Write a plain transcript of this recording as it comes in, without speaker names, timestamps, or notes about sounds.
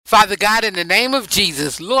Father God, in the name of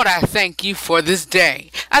Jesus, Lord, I thank you for this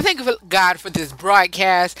day. I thank you, God, for this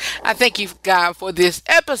broadcast. I thank you, God, for this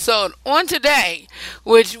episode on today,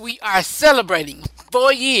 which we are celebrating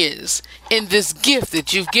 4 years in this gift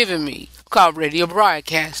that you've given me called radio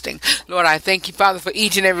broadcasting. Lord, I thank you, Father, for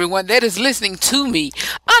each and every one that is listening to me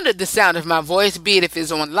under the sound of my voice, be it if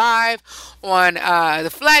it's on live, on the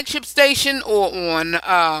flagship station, or on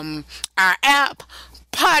our app,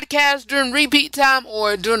 podcast during repeat time,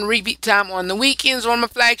 or during repeat time on the weekends on my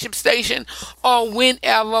flagship station, or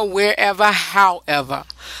whenever, wherever, however.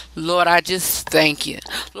 Lord, I just thank you.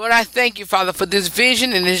 Lord, I thank you, Father, for this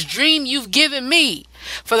vision and this dream you've given me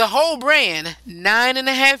for the whole brand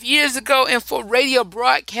 9.5 years ago, and for radio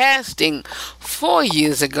broadcasting 4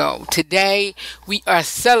 years ago. Today, we are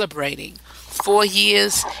celebrating 4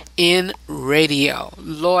 years in radio.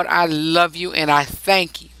 Lord, I love you and I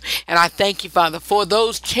thank you. And I thank you, Father, for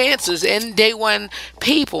those chances and day one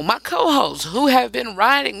people, my co-hosts, who have been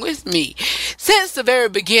riding with me since the very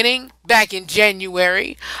beginning, back in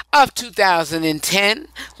January of 2010.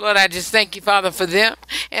 Lord, I just thank you, Father, for them.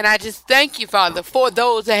 And I just thank you, Father, for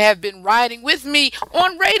those that have been riding with me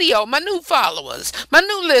on radio, my new followers, my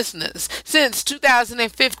new listeners since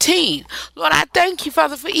 2015. Lord, I thank you,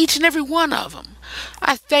 Father, for each and every one of them.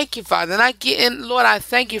 I thank you, Father, and Lord, I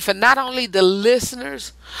thank you for not only the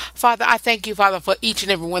listeners, Father, I thank you, Father, for each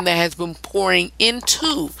and every one that has been pouring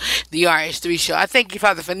into the RH3 show. I thank you,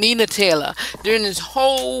 Father, for Nina Taylor during this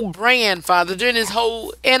whole brand, Father, during this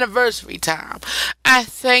whole anniversary time. I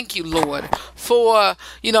thank you, Lord, for,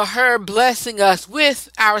 her blessing us with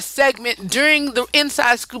our segment during the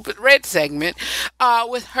Inside Scoop at Red segment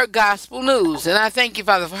with her gospel news. And I thank you,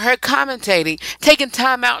 Father, for her commentating, taking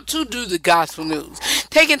time out to do the gospel news,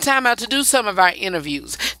 taking time out to do some of our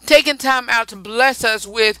interviews, taking time out to bless us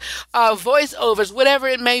with voiceovers, whatever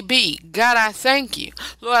it may be. God, I thank you.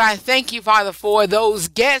 Lord, I thank you, Father, for those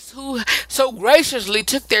guests who so graciously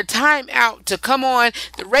took their time out to come on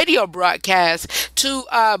the radio broadcast to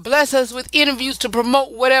bless us with interviews, to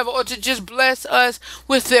promote whatever, or to just bless us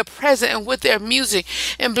with their presence and with their music,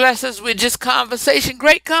 and bless us with just conversation,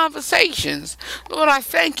 great conversations. Lord, I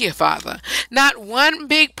thank you, Father. Not one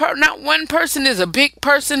person is a big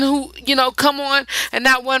person who, come on, and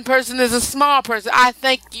not one person is a small person. I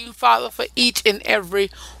thank you, Father, for each and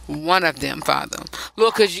every one of them, Father.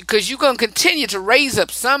 Lord, because you're going to continue to raise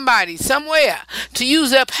up somebody somewhere to use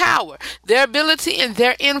their power, their ability, and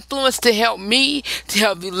their influence to help me, to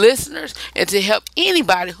help the listeners, and to help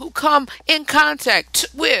anybody who come in contact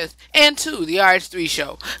with and to the RH3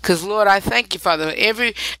 show. Because, Lord, I thank you, Father,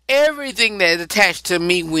 everything that is attached to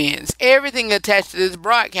me wins. Everything attached to this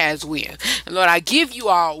broadcast wins. And, Lord,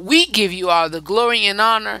 we give you all the glory and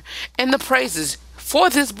honor and the praises for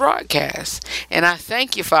this broadcast. And I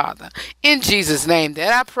thank you, Father, in Jesus' name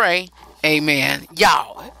that I pray. Amen.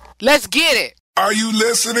 Y'all, let's get it. Are you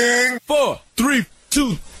listening? 4, 3,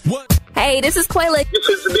 2, 1. Hey, this is Quayla. This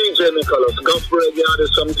is DJ Nicholas, gospel radio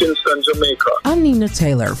artist from Kingston, Jamaica. I'm Nina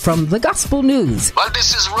Taylor from The Gospel News. Well,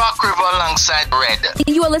 this is Rock River alongside Red.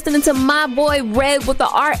 You are listening to my boy Red with the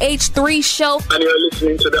RH3 show. And you're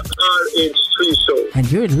listening to the RH3 show.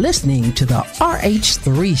 And you're listening to the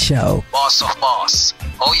RH3 show. Boss of boss.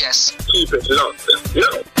 Oh, yes. Keep it locked. Yo.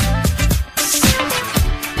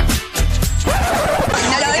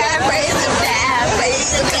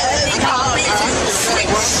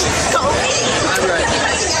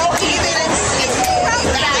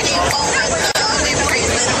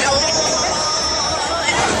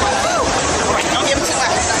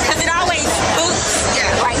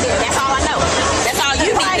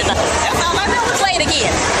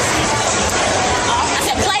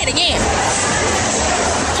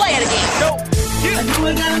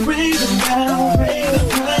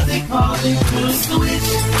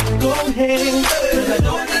 Go ahead, 'cause I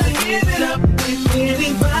don't gotta give it up. If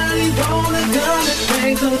anybody wanna come and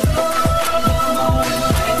praise the Lord,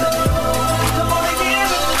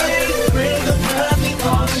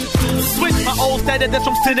 switch my old status, that's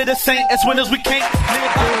from sinner to saint. As winners we can't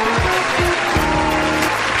live.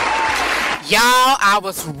 Y'all, I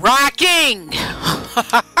was rocking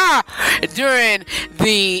during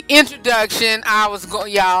the introduction. I was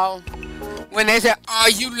going, y'all. When they said, "Are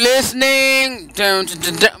you listening?"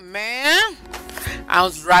 Man, I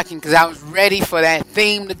was rocking because I was ready for that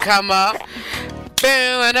theme to come up.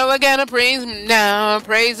 Boom, I know I gotta praise him now.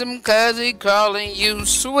 Praise him because he calling you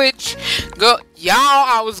switch. Go. Y'all,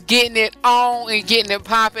 I was getting it on and getting it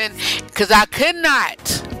popping because I could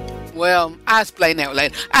not. Well, I'll explain that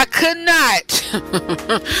later. I could not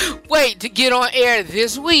wait to get on air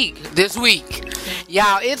this week.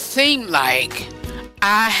 Y'all, it seemed like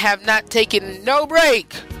I have not taken no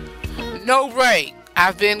break no break.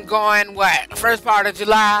 I've been going, first part of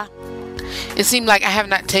July? It seemed like I have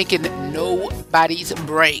not taken nobody's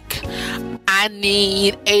break. I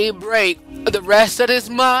need a break the rest of this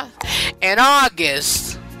month. In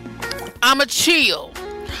August, I'ma chill.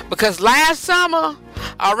 Because last summer,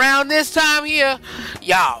 around this time here,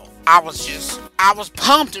 y'all, I was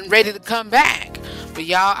pumped and ready to come back. But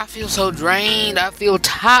y'all, I feel so drained. I feel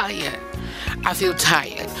tired.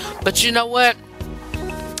 But you know what?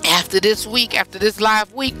 After this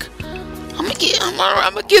live week, I'm gonna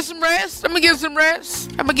get some rest.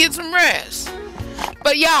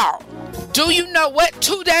 But y'all, do you know what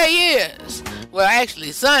today is? Well,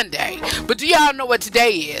 actually Sunday. But do y'all know what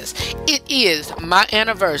today is? It is my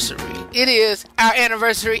anniversary. It is our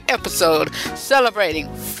anniversary episode celebrating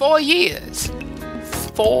 4 years.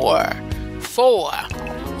 4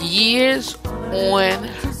 years on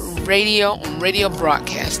radio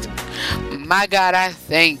broadcasting. My God, I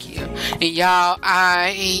thank you. And y'all,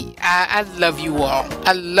 I love you all.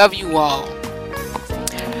 I love you all.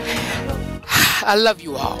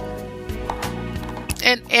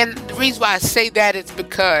 And the reason why I say that is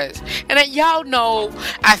because, and y'all know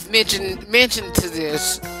I've mentioned to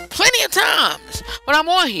this plenty of times when I'm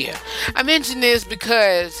on here. I mention this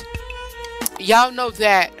because y'all know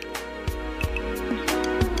that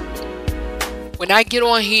when I get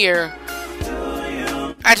on here,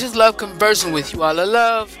 I just love conversing with you all. I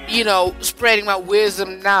love, spreading my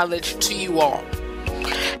wisdom, knowledge to you all.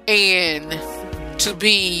 And to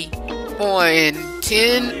be on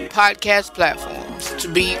 10 podcast platforms, to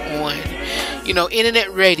be on,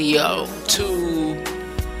 internet radio, to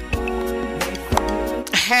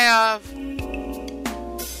have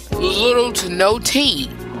little to no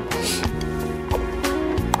team,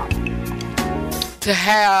 to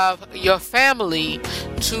have your family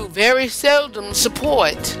to very seldom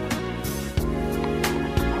support.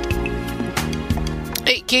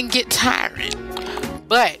 It can get tiring.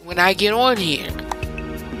 But when I get on here,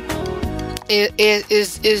 it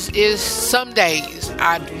is some days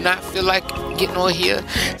I do not feel like getting on here.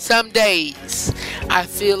 Some days I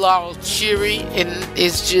feel all cheery and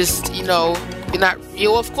it's just,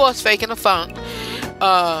 you're of course faking the funk.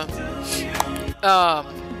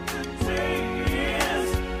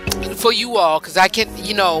 For you all, because I can,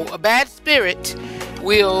 a bad spirit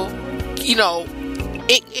will,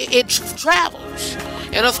 it travels.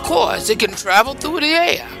 And of course, it can travel through the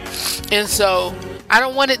air. And so, I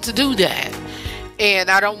don't want it to do that. And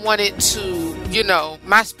I don't want it to,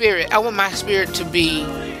 I want my spirit to be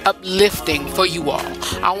uplifting for you all.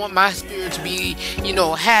 I want my spirit to be,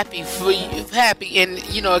 happy for you, happy, and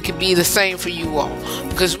it can be the same for you all.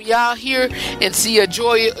 Because we all here and see a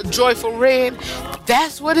joyful red.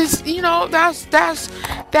 That's what it's,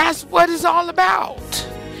 that's what it's all about.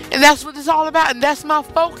 And that's what it's all about. And that's my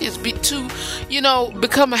focus, to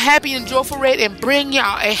become a happy and joyful red and bring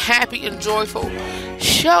y'all a happy and joyful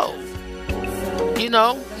show.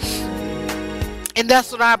 And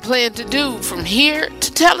that's what I plan to do from here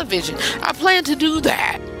to television. I plan to do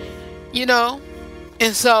that,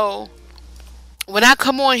 And so when I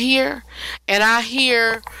come on here and I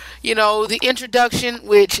hear, the introduction,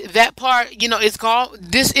 which that part, it's called,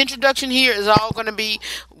 this introduction here is all going to be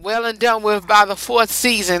well and done with by the 4th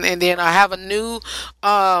season. And then I have a new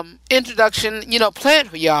introduction, planned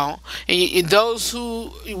for y'all. And those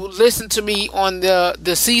who listen to me on the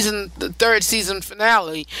 3rd season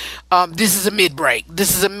finale, this is a mid-break.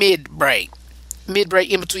 Mid-break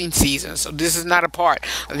in between seasons. So this is not a part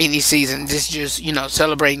of any season. This is just,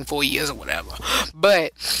 celebrating 4 years or whatever.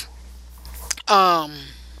 But,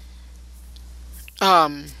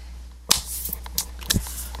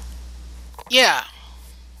 yeah.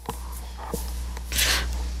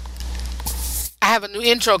 I have a new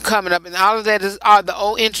intro coming up, and all of that is the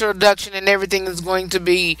old introduction and everything is going to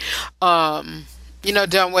be, done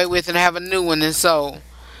away with, and I have a new one. And so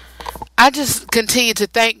I just continue to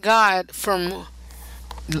thank God from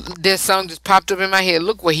this song just popped up in my head.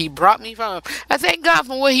 Look where he brought me from. I thank God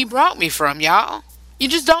for where he brought me from, y'all. You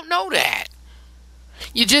just don't know that.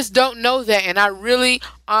 And I really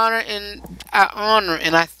honor and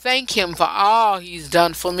I thank him for all he's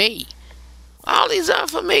done for me.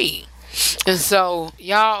 And so,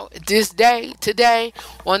 y'all, today,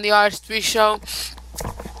 on the RH3 show,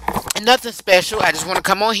 nothing special. I just want to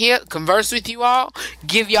come on here, converse with you all,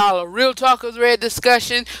 give y'all a Real Talk of the Red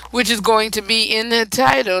discussion, which is going to be in the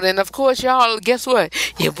title. And of course, y'all, guess what?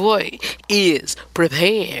 Your boy is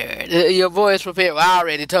prepared. Well, I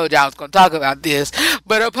already told y'all I was going to talk about this,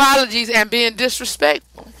 but apologies and being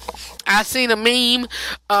disrespectful. I seen a meme,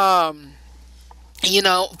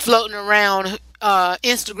 floating around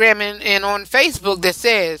Instagram and on Facebook that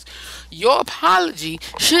says, your apology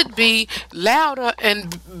should be louder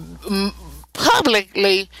and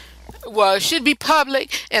should be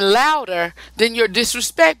public and louder than your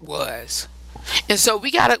disrespect was. And so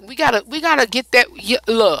we gotta get that.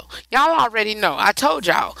 Look, y'all already know. I told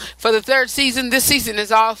y'all for the third season, this season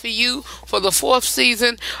is all for you. For the fourth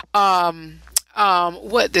season, what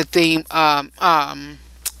the theme?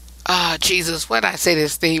 Jesus, what I say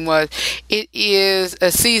this theme was? It is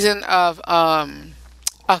a season of a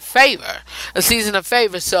favor, a season of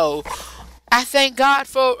favor. So I thank God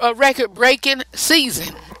for a record-breaking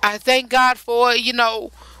season. I thank God for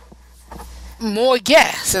more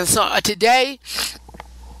guests. And so today,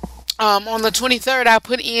 on the 23rd, I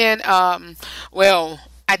put in, I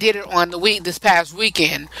did it on this past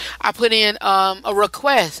weekend. I put in a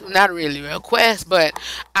request, not really a request, but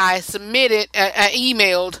I submitted, I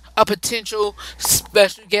emailed a potential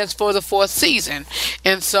special guest for the fourth season.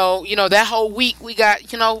 And so, that whole week we got,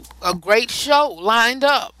 a great show lined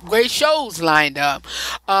up, great shows lined up.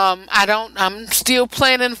 I'm still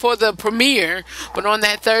planning for the premiere, but on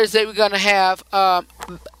that Thursday we're going to have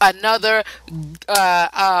another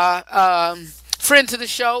friend to the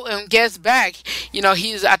show and guest back.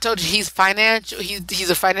 I told you he's financial. He's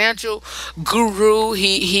a financial guru.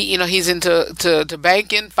 He's into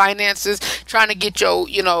banking, finances, trying to get your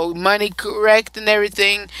money correct and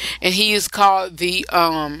everything. And he is called the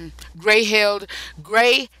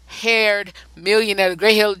gray-haired millionaire,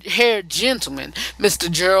 gray-haired gentleman, Mr.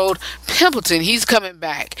 Gerald Pimpleton. He's coming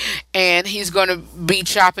back, and he's going to be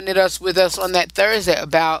chopping it up with us on that Thursday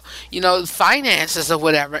about, finances or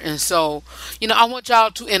whatever. And so, I want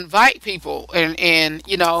y'all to invite people, and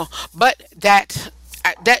but that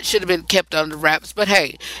should have been kept under wraps. But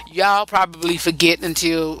hey, y'all probably forget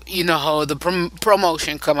until the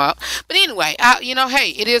promotion come up. But anyway, hey,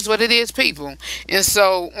 it is what it is, people. And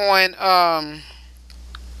so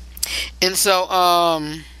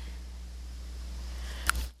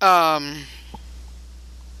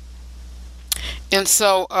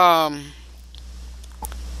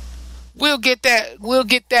we'll get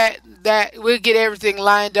everything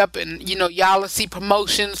lined up, and y'all will see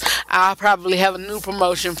promotions. I'll probably have a new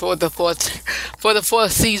promotion for the fourth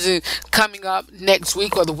season coming up next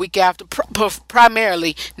week or the week after,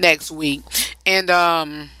 primarily next week, and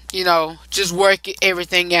just work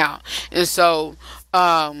everything out. And so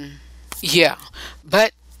yeah,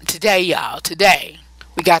 but today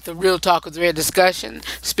we got the Real Talk with Red discussion,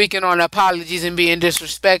 speaking on apologies and being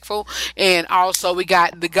disrespectful. And also we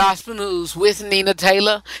got the gospel news with Nina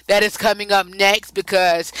Taylor. That is coming up next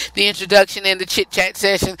because the introduction and the chit-chat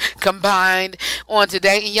session combined on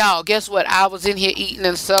today. And y'all, guess what? I was in here eating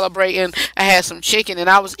and celebrating. I had some chicken, and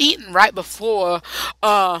I was eating right before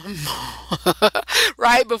I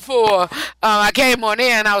came on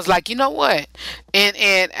air, and I was like, you know what? And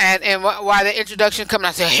while the introduction coming,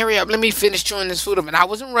 I said, hurry up, let me finish chewing this food up. And I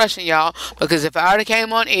wasn't rushing, y'all, because if I already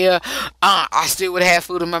came on air, I still would have had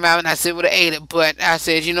food in my mouth, and I still would have ate it. But I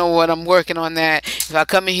said, you know what, I'm working on that. If I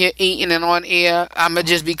come in here eating and on air, I'm going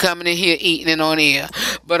to just be coming in here eating and on air.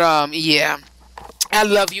 But, yeah. I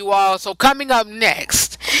love you all. So coming up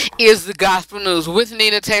next is the gospel news with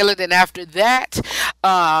Nina Taylor. Then after that,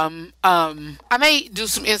 I may do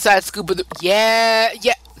some inside scoop of yeah.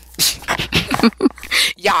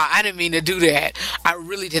 Yeah, I didn't mean to do that. I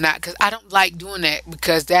really did not, because I don't like doing that,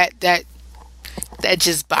 because that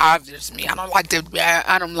just bothers me. I don't like that.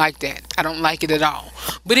 I don't like that. I don't like it at all.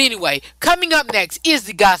 But anyway, coming up next is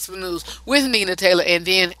the gospel news with Nina Taylor, and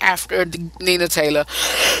then after Nina Taylor,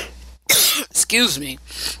 excuse me,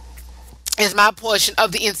 is my portion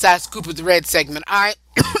of the Inside Scoop with the Red segment. All right,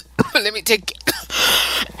 let me take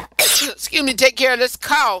care of this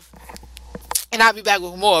cough, and I'll be back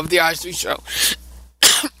with more of the RH3 show.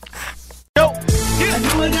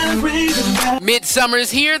 Midsummer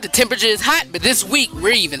is here, the temperature is hot, but this week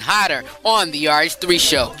we're even hotter on the RH3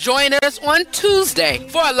 show. Join us on Tuesday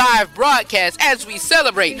for a live broadcast as we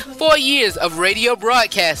celebrate 4 years of radio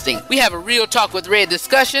broadcasting. We have a Real Talk with Red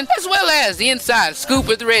discussion, as well as the Inside Scoop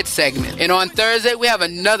with Red segment. And on Thursday we have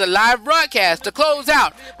another live broadcast to close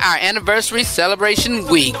out our anniversary celebration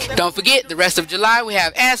week. Don't forget, the rest of July we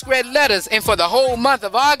have Ask Red Letters, and for the whole month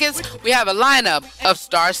of August we have a lineup of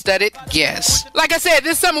star-studded guests. Like I said,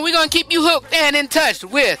 this summer we're going to keep you hooked and in touch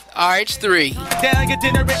with RH3.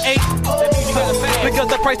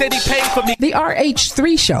 The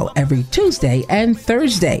RH3 Show every Tuesday and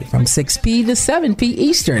Thursday from 6p to 7p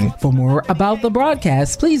Eastern. For more about the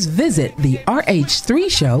broadcast, please visit the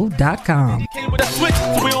RH3show.com.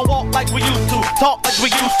 like we used to, talk like we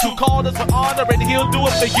used to, call us an honor and he'll do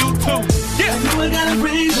it for you too. Yeah. You ain't gotta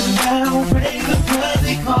praise him now, praise him cause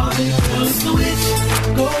he called it the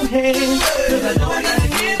switch. Go ahead, cause I know I gotta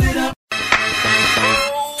give it up.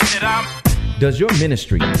 Does your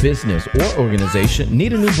ministry, business, or organization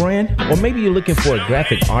need a new brand? Or maybe you're looking for a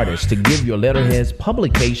graphic artist to give your letterheads,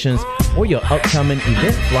 publications, or your upcoming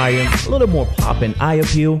event flyer a little more pop and eye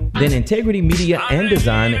appeal? Then Integrity Media and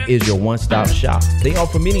Design is your one-stop shop. They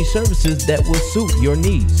offer many services that will suit your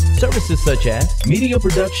needs. Services such as media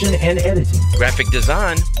production and editing, graphic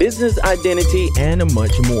design, business identity, and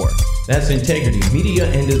much more. That's Integrity Media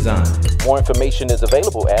and Design. More information is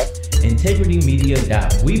available at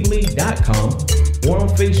integritymedia.weebly.com or on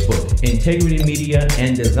Facebook, Integrity Media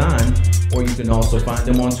and Design, or you can also find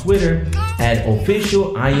them on Twitter at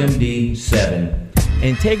officialimd7.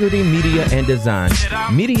 Integrity Media and Design.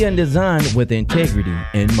 Media and design with integrity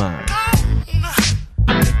in mind.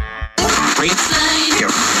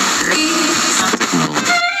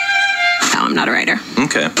 No, I'm not a writer.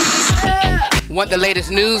 Okay. Want the latest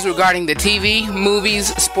news regarding the TV,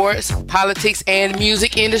 movies, sports, politics, and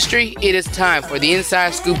music industry? It is time for the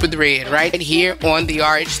Inside Scoop with Red, right here on the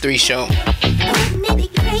RH3 Show. Wouldn't it be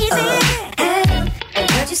crazy?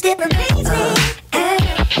 Would you still praise me?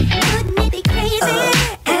 Wouldn't it be crazy?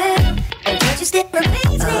 Would you still praise me?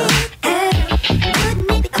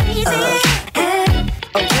 Wouldn't it be crazy?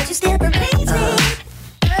 Would you still praise me?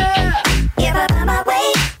 If I find my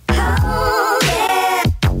way home, yeah.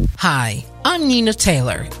 Hi, I'm Nina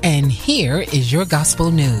Taylor, and here is your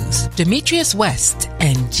gospel news. Demetrius West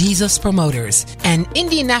and Jesus Promoters, an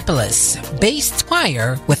Indianapolis-based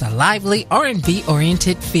choir with a lively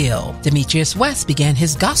R&B-oriented feel. Demetrius West began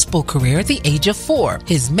his gospel career at the age of 4.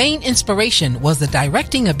 His main inspiration was the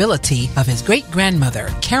directing ability of his great-grandmother,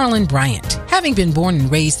 Carolyn Bryant. Having been born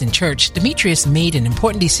and raised in church, Demetrius made an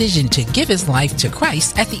important decision to give his life to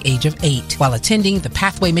Christ at the age of 8. While attending the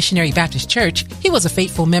Pathway Missionary Baptist Church, he was a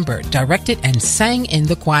faithful member, directed and sang in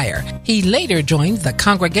the choir. He later joined the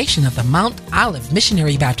congregation of the Mount Olive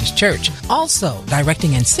Missionary Baptist Church, also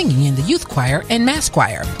directing and singing in the youth choir and mass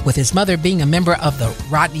choir. With his mother being a member of the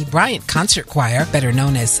Rodney Bryant Concert Choir, better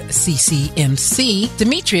known as CCMC,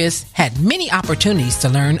 Demetrius had many opportunities to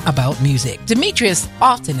learn about music. Demetrius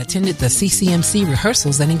often attended the CCMC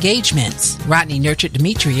rehearsals and engagements. Rodney nurtured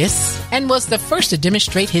Demetrius and was the first to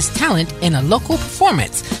demonstrate his talent in a local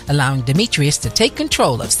performance, allowing Demetrius to take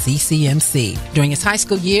control of CCMC. During his high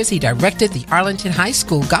school years, he directed the Arlington High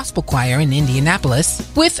School Gospel Choir in Indianapolis.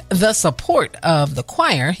 With the support of the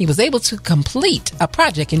choir, he was able to complete a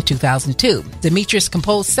project in 2002. Demetrius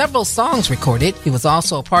composed several songs recorded. He was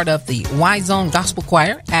also a part of the Y-Zone Gospel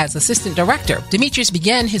Choir as assistant director. Demetrius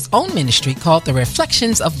began his own ministry called the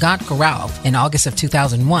Reflections of God Chorale in August of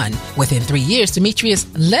 2001. Within 3 years, Demetrius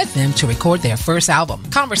led them to record their first album,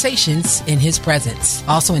 Conversations in His Presence.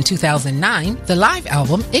 Also in 2009, the live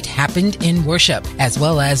album, It Happened in Worship, as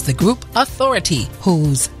well as the group Authority,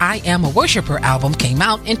 whose I Am a Worshipper album came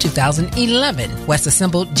out in 2011. West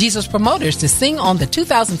assembled Jesus Promoters to sing on the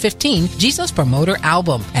 2015 Jesus Promoter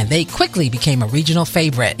album, and they quickly became a regional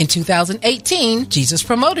favorite. In 2018, Jesus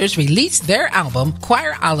Promoters released their album,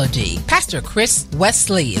 Choirology. Pastor Chris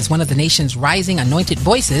Wesley is one of the nation's rising anointed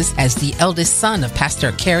voices. As the eldest son of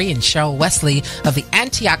Pastor Kerry and Cheryl Wesley of the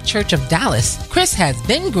Antioch Church of Dallas, Chris has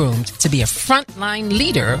been groomed to be a frontline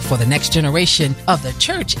leader for the next generation of the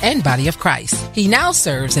church and body of Christ. He now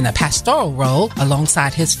serves in a pastoral role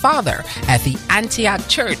alongside his father at the Antioch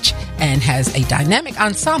Church and has a dynamic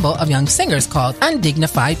ensemble of young singers called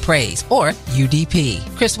Undignified Praise, or UDP.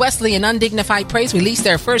 Chris Wesley and Undignified Praise released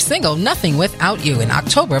their first single, Nothing Without You, in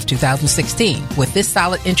October of 2016. With this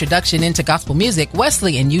solid introduction into gospel music,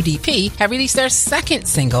 Wesley and UDP have released their second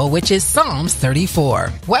single, which is Psalms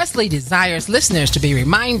 34. Wesley desires listeners to be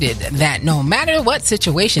reminded that no matter what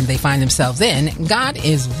situation they find themselves in, God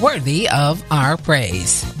is worthy of our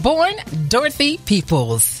praise. Born Dorothy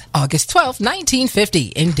Peoples, August 12, 1950,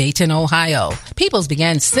 in Dayton, Ohio. Peoples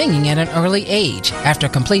began singing at an early age. After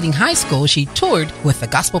completing high school, she toured with the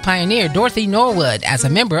gospel pioneer Dorothy Norwood as a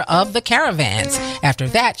member of the Caravans. After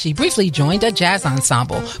that, she briefly joined a jazz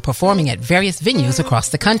ensemble, performing at various venues across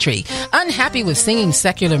the country. Unhappy with singing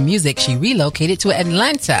secular music, she relocated to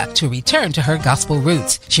Atlanta to return to her gospel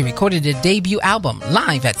roots. She recorded a debut album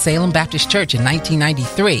live at Salem Baptist Church in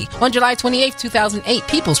 1993. On July 28, 2008,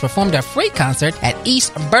 Peoples performed a free concert at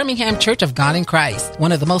East Berlin Birmingham Church of God in Christ.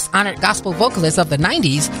 One of the most honored gospel vocalists of the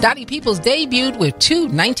 90s, Dottie Peoples debuted with 2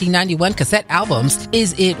 1991 cassette albums,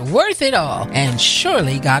 Is It Worth It All? And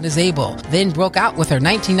Surely God Is Able. Then broke out with her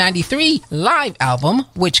 1993 live album,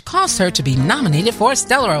 which caused her to be nominated for a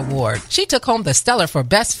Stellar Award. She took home the Stellar for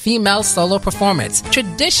Best Female Solo Performance.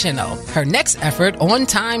 Traditional. Her next effort, On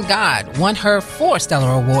Time God, won her 4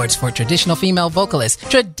 Stellar Awards for Traditional Female Vocalist,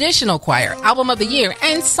 Traditional Choir, Album of the Year,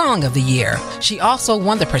 and Song of the Year. She also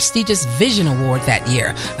won the prestigious Vision Award that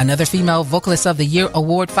year. Another Female Vocalist of the Year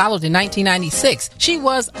award followed in 1996. She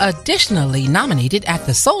was additionally nominated at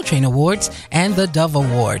the Soul Train Awards and the Dove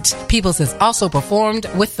Awards. Peoples has also performed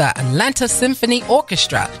with the Atlanta Symphony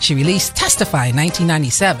Orchestra. She released Testify in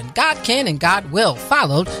 1997. God Can and God Will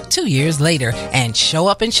followed 2 years later, and Show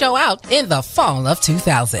Up and Show Out in the fall of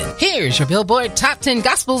 2000. Here's your Billboard Top 10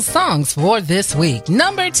 Gospel Songs for this week.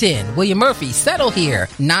 Number 10, William Murphy, Settle Here.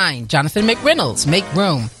 9, Jonathan McReynolds, Make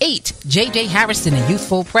Room. 8, J.J. Harrison and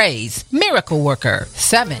Youthful Praise, Miracle Worker.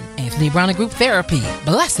 7, Anthony Brown and Group Therapy,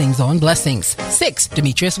 Blessings on Blessings. 6,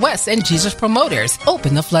 Demetrius West and Jesus Promoters,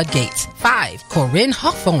 Open the Floodgates. 5, Corinne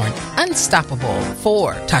Hawthorne, Unstoppable.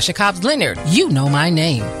 4, Tasha Cobbs Leonard, You Know My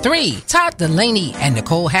Name. 3, Todd Delaney and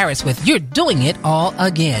Nicole Harris with You're Doing It All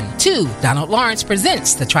Again. 2, Donald Lawrence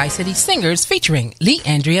presents the Tri-City Singers featuring Lee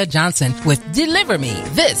Andrea Johnson with Deliver Me,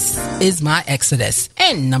 This Is My Exodus.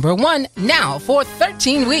 And number 1 now for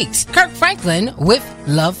 13 weeks, Kirk Franklin with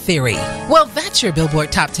Love Theory. Well, that's your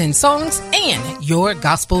Billboard Top 10 songs and your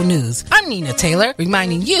gospel news. I'm Nina Taylor,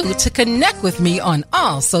 reminding you to connect with me on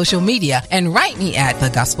all social media and write me at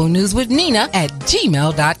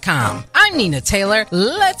thegospealnewswithnina@gmail.com. I'm Nina Taylor.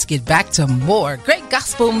 Let's get back to more great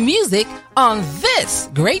gospel music on this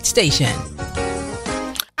great station.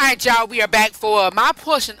 All right, y'all, we are back for my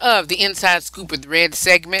portion of the Inside Scoop with Red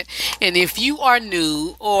segment. And if you are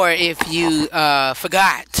new or if you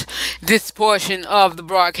forgot, this portion of the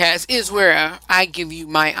broadcast is where I give you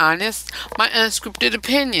my honest, my unscripted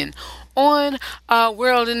opinion on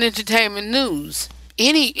world and entertainment news.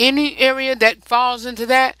 Any area that falls into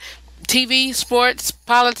that, TV, sports,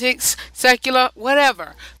 politics, secular,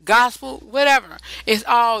 whatever, gospel, whatever. It's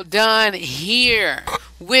all done here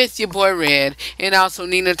with your boy Red. And also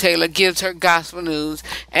Nina Taylor gives her gospel news,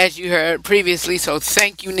 as you heard previously. So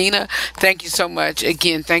thank you, Nina. Thank you so much.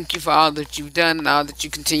 Again, thank you for all that you've done and all that you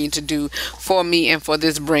continue to do for me and for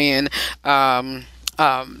this brand.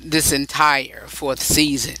 This entire 4th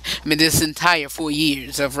season. This entire 4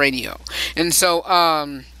 years of radio. And so,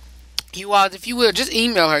 you all, if you will, just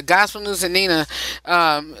email her, Gospel News with Nina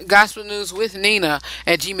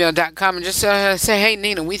 @gmail.com, and just say, hey,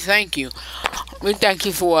 Nina, we thank you. We thank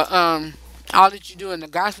you for all that you do in the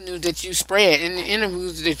gospel news that you spread and the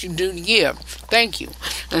interviews that you do give. Thank you.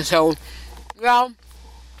 And so, well,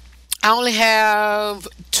 I only have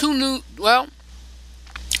 3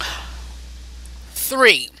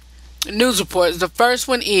 news reports. The first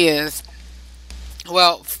one is,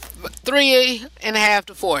 3.5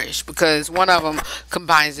 to 4-ish, because one of them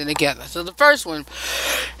combines it together. So the first one,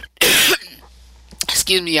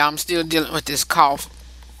 excuse me, y'all, I'm still dealing with this cough.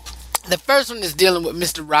 The first one is dealing with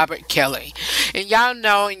Mr. Robert Kelly. And y'all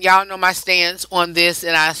know my stance on this,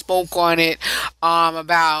 and I spoke on it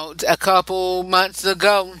about a couple months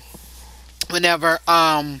ago. Whenever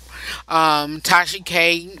Tasha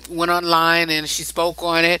K went online and she spoke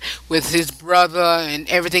on it with his brother, and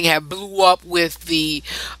everything had blew up with the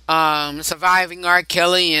surviving R.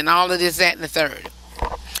 Kelly and all of this, that, and the third.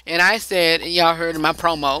 And I said, and y'all heard in my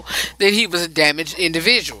promo, that he was a damaged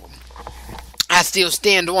individual. I still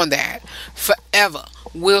stand on that forever.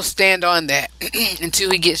 Will stand on that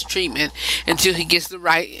until he gets treatment, until he gets the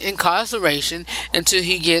right incarceration, until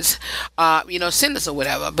he gets, sentenced or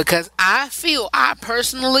whatever. Because I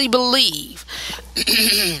personally believe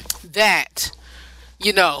that,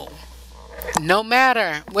 no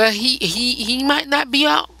matter, he might not be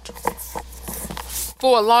out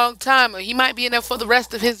for a long time, or he might be in there for the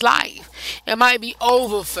rest of his life. It might be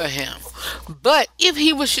over for him. But if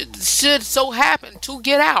he should so happen to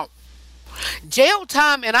get out, jail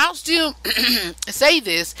time, and I'll still say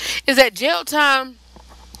this, is that jail time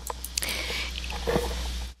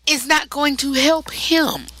is not going to help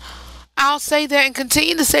him. I'll say that and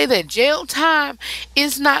continue to say that jail time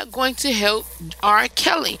is not going to help R.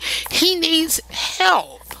 Kelly. He needs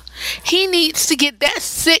help. He needs to get that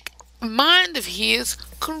sick mind of his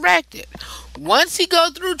corrected. Once he go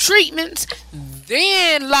through treatments,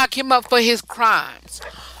 then lock him up for his crimes.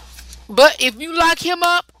 But if you lock him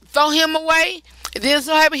up, throw him away, and then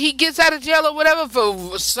so happen he gets out of jail or whatever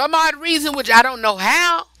for some odd reason, which I don't know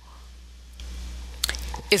how,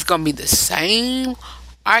 it's going to be the same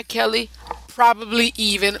R. Kelly probably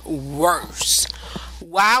even worse.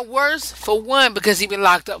 Why worse? For one, because he been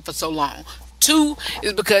locked up for so long. Two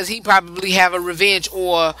is because he probably have a revenge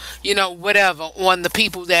or, whatever on the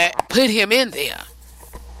people that put him in there.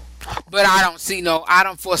 But I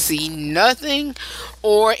don't foresee nothing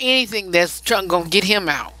or anything that's gonna get him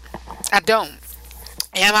out. I don't.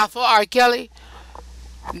 Am I for R. Kelly?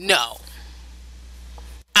 No.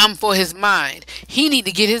 I'm for his mind. He need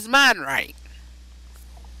to get his mind right.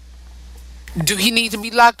 Do he need to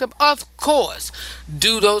be locked up? Of course.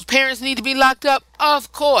 Do those parents need to be locked up?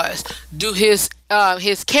 Of course. Do his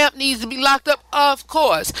camp needs to be locked up? Of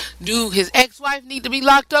course. Do his ex-wife need to be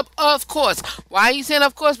locked up? Of course. Why are you saying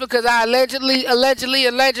of course? Because I allegedly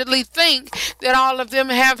think that all of them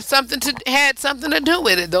had something to do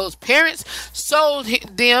with it. Those parents sold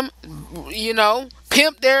them,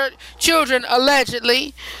 pimped their children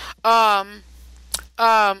allegedly. Those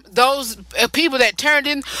people that turned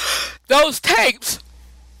in those tapes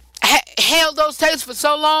held those tapes for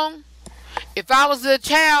so long. If I was a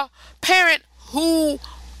child parent who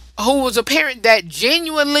was a parent that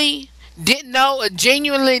genuinely didn't know or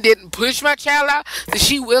genuinely didn't push my child out, that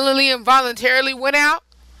she willingly and voluntarily went out,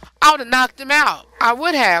 I would have knocked him out. I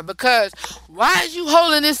would have, because why is you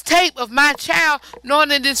holding this tape of my child knowing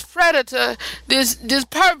that this predator, this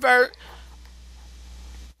pervert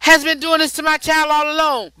has been doing this to my child all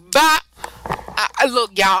along? But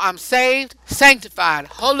look, y'all, I'm saved, sanctified,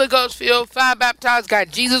 Holy Ghost filled, fire baptized, got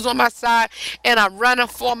Jesus on my side, and I'm running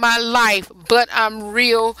for my life. But I'm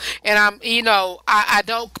real, and I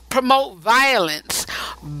don't promote violence,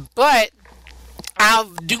 but I'll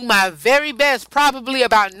do my very best, probably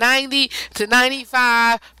about 90 to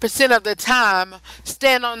 95% of the time,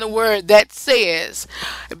 stand on the word that says,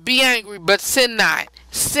 be angry, but sin not.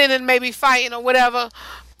 Sinning, maybe fighting or whatever,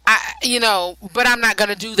 but I'm not going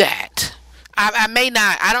to do that. I may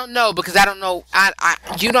not. I don't know, because I don't know.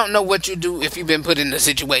 You don't know what you do if you've been put in a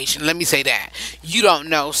situation. Let me say that. You don't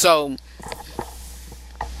know. So,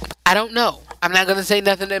 I don't know. I'm not going to say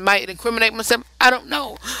nothing that might incriminate myself. I don't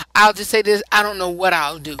know. I'll just say this. I don't know what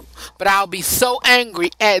I'll do. But I'll be so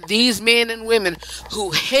angry at these men and women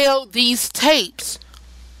who held these tapes,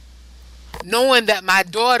 knowing that my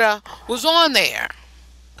daughter was on there.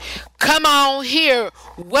 Come on here.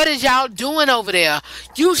 What is y'all doing over there?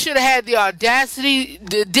 You should have had the audacity,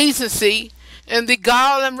 the decency, and the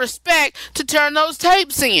gall and respect to turn those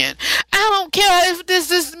tapes in. I don't care if this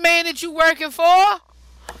is the man that you working for.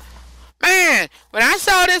 Man, when I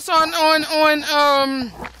saw this on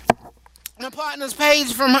my partner's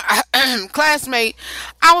page from her classmate,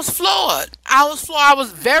 I was floored. I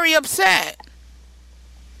was very upset.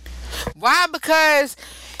 Why? Because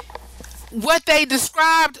what they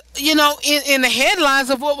described, in the headlines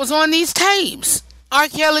of what was on these tapes. R.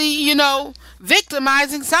 Kelly,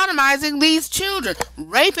 victimizing, sodomizing these children,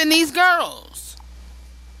 raping these girls.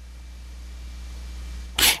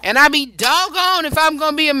 And I be doggone if I'm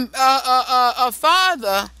going to be a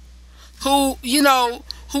father who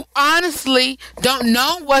honestly don't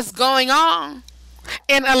know what's going on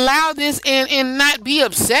and allow this and not be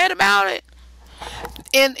upset about it.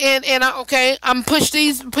 I'm push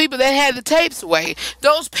these people that had the tapes away.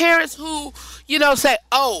 Those parents who, say,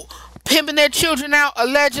 pimping their children out,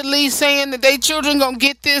 allegedly saying that their children gonna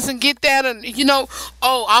get this and get that, and I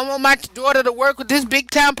want my daughter to work with this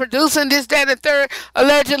big time producer and this, that, and third,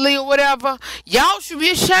 allegedly or whatever. Y'all should be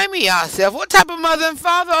ashamed of yourself. What type of mother and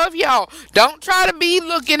father of y'all? Don't try to be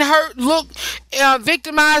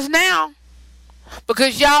victimized now,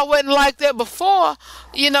 because y'all wasn't like that before.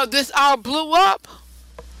 This all blew up.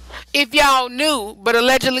 If y'all knew, but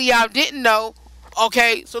allegedly y'all didn't know,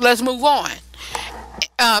 okay, so let's move on.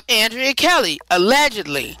 Andrea Kelly,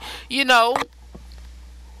 allegedly, you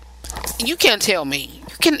can't tell me.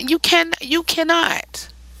 You cannot.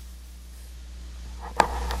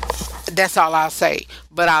 That's all I'll say.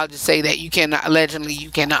 But I'll just say that you cannot, allegedly you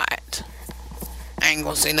cannot. I ain't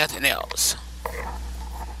gonna say nothing else.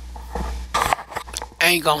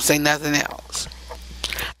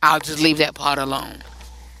 I'll just leave that part alone.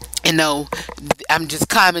 And no, I'm just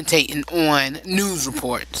commentating on news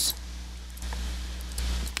reports.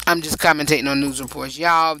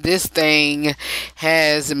 Y'all, this thing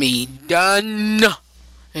has me done.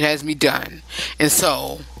 It has me done. And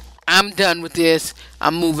so, I'm done with this.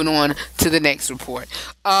 I'm moving on to the next report.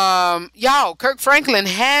 Y'all, Kirk Franklin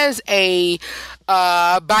has a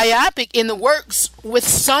biopic in the works with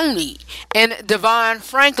Sony, and Devon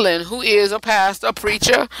Franklin, who is a pastor, a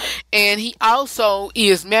preacher, and he also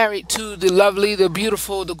is married to the lovely, the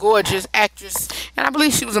beautiful, the gorgeous actress, and I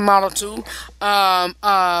believe she was a model too,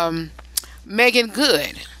 Megan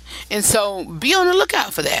Good. And so be on the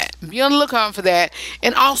lookout for that. Be on the lookout for that.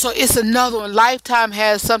 And also, it's another one. Lifetime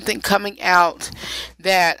has something coming out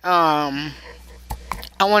that I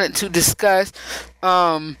wanted to discuss.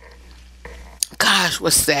 Gosh,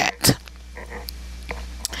 what's that?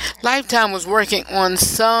 Lifetime was working on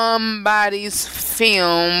somebody's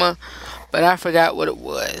film, but I forgot what it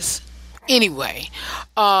was. Anyway,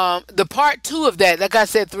 the part 2 of that, like I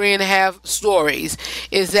said, 3.5 stories,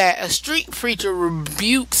 is that a street preacher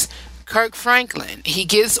rebukes Kirk Franklin. He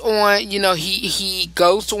gets on, he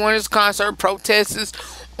goes to one of his concert, protests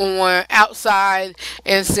on outside,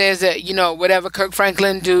 and says that, whatever Kirk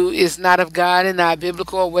Franklin do is not of God and not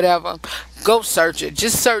biblical or whatever. Go search it.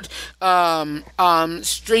 Just search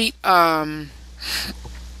street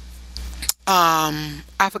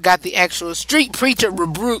I forgot the actual street preacher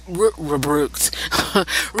rebukes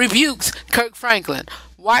Kirk Franklin.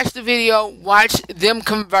 Watch the video, watch them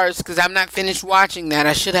converse, because I'm not finished watching that.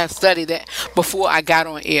 I should have studied it before I got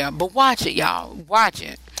on air. But watch it, y'all. Watch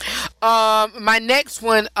it. My next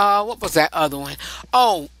one, what was that other one?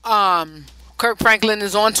 Kirk Franklin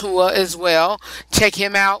is on tour as well. Check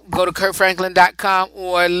him out. Go to kirkfranklin.com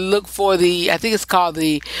or look for I think it's called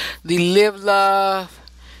the Live Love.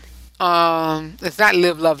 It's not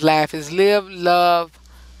Live Love Laugh. It's Live Love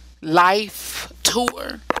Life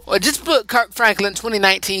Tour. Or just put Kirk Franklin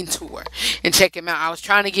 2019 tour and check him out. I was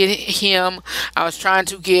trying to get him. I was trying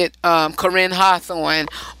to get Corinne Hawthorne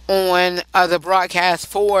on the broadcast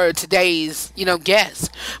for today's,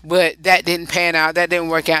 guest. But that didn't pan out. That didn't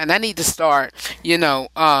work out. And I need to start, doing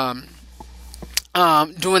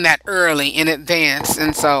that early in advance.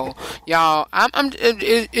 And so, y'all,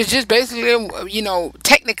 it's just basically,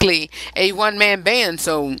 technically a one-man band.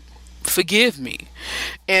 So forgive me.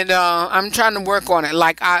 And I'm trying to work on it.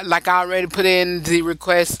 Like I already put in the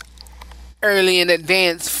request early in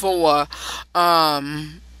advance for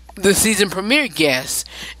the season premiere guests.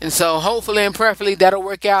 And so hopefully and prayerfully that'll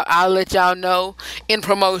work out. I'll let y'all know in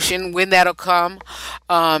promotion when that'll come.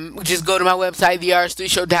 Just go to my website,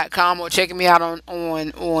 therh3show.com, or check me out on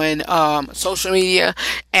social media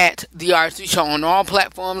at The RH3 Show on all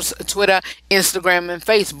platforms, Twitter, Instagram, and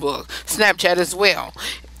Facebook, Snapchat as well.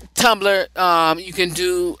 Tumblr, you can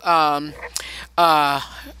do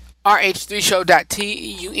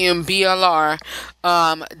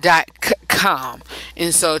rh3show.tumblr.com,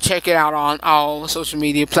 and so check it out on all social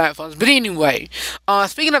media platforms. But anyway,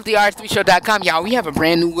 speaking of the rh3show.com, y'all, we have a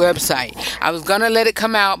brand new website. I was gonna let it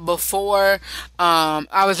come out before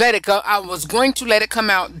I was going to let it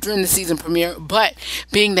come out during the season premiere, but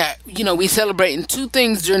being that we celebrating two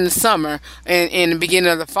things during the summer and the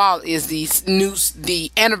beginning of the fall is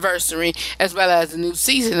the anniversary as well as the new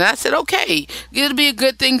season, and I said okay, it'll be a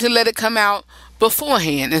good thing to let it come out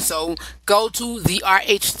beforehand. And so go to the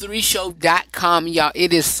rh3show.com, y'all.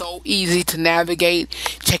 It is so easy to navigate.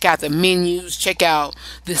 Check out the menus, check out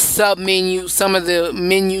the sub menus. Some of the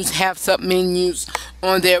menus have sub menus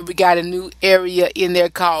on there. We got a new area in there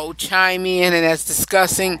called Chime In, and that's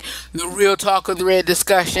discussing the Real Talk of the Red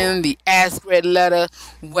discussion, the Ask Red letter,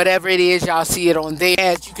 whatever it is, y'all see it on there.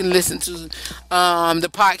 As you can listen to the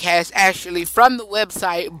podcast actually from the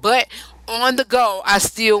website, but on the go, I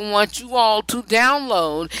still want you all to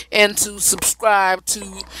download and to subscribe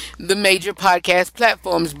to the major podcast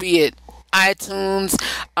platforms, be it iTunes,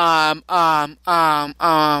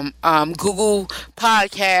 Google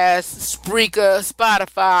Podcasts, Spreaker,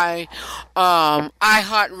 Spotify,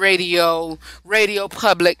 iHeartRadio, Radio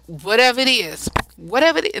Public, whatever it is.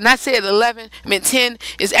 And I said 10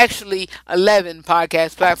 is actually 11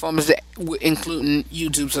 podcast platforms, that, including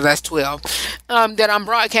YouTube, so that's 12, that I'm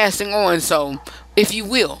broadcasting on. So if you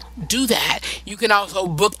will, do that. You can also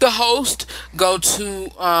book the host, go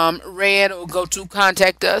to Red, or go to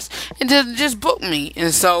Contact Us, and just book me.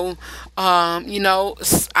 And so,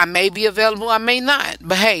 I may be available, I may not.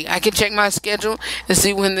 But hey, I can check my schedule and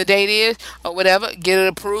see when the date is, or whatever, get it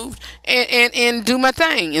approved, and do my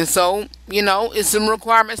thing. And so, it's some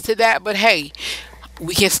requirements to that, but hey,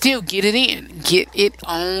 we can still get it in. Get it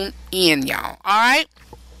on in, y'all. Alright?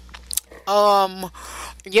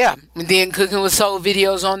 Yeah, and then Cooking with Soul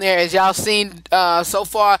videos on there. As y'all seen so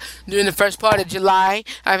far during the first part of July,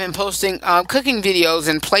 I've been posting cooking videos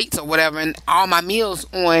and plates or whatever, and all my meals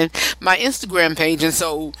on my Instagram page. And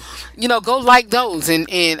so, go like those,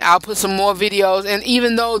 and I'll put some more videos. And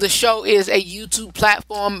even though the show is a YouTube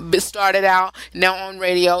platform, it started out, now on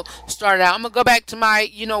radio, I'm going to go back to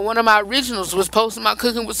my, one of my originals was posting my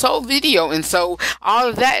Cooking with Soul video. And so all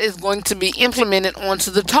of that is going to be implemented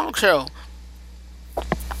onto the talk show. I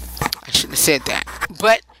shouldn't have said that.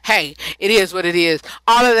 But hey, it is what it is.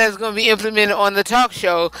 All of that's going to be implemented on the talk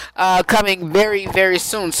show coming very, very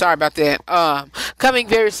soon. Sorry about that. Coming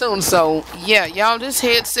very soon. So, yeah, y'all, this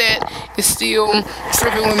headset is still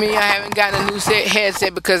tripping with me. I haven't gotten a new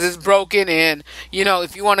headset because it's broken. And, you know,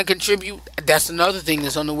 if you want to contribute, that's another thing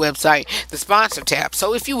that's on the website, the sponsor tab.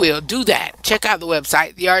 So, if you will, do that. Check out the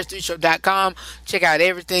website, therh3show.com. Check out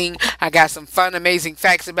everything. I got some fun, amazing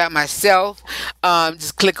facts about myself.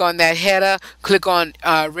 Just click on that header, click on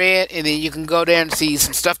Red, and then you can go there and see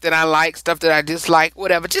some stuff that I like, stuff that I dislike,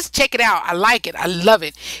 whatever. Just check it out. I like it. I love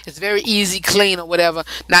it. It's very easy, clean, or whatever.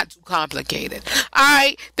 Not too complicated. All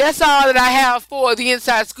right, that's all that I have for the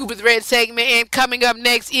Inside Scoop with Red segment. And coming up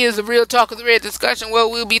next is the Real Talk with the Red discussion, where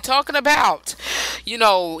we'll be talking about, you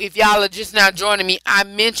know, if y'all are just now joining me, I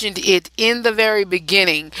mentioned it in the very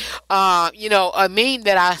beginning. You know, a meme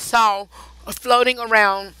that I saw floating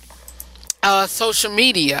around social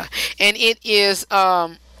media, and it is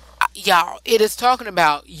y'all, it is talking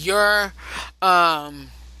about your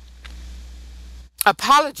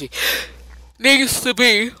apology needs to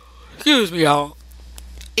be, excuse me, y'all,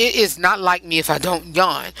 it is not like me if I don't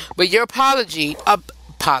yawn, but your apology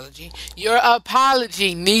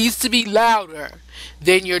needs to be louder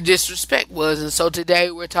than your disrespect was. And so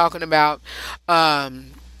today we're talking about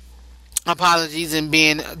apologies and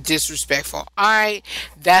being disrespectful. Alright,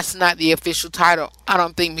 that's not the official title, I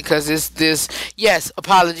don't think, because it's this, yes,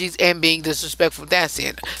 apologies and being disrespectful, that's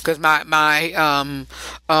it. Because my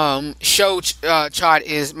show chart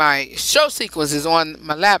is, my show sequence is on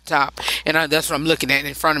my laptop, and that's what I'm looking at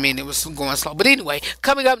in front of me, and it was going slow. But anyway,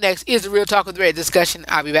 coming up next is the Real Talk with Red discussion.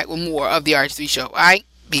 I'll be back with more of the RH3 Show. Alright,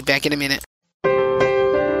 be back in a minute.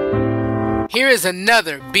 Here is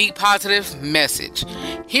another Be Positive message.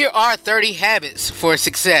 Here are 30 habits for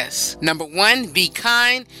success. Number 1, be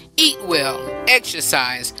kind, eat well,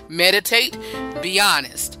 exercise, meditate, be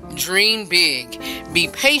honest, dream big, be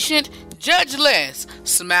patient, judge less,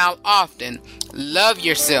 smile often, love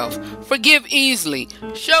yourself, forgive easily,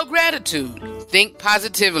 show gratitude, think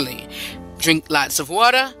positively, drink lots of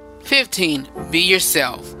water. 15, be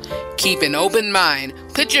yourself. Keep an open mind.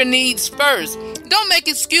 Put your needs first. Don't make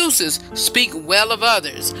excuses. Speak well of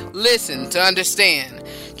others. Listen to understand.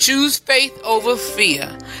 Choose faith over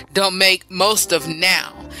fear. Don't make most of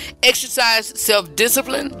now. Exercise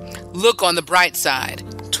self-discipline. Look on the bright side.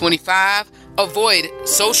 25, avoid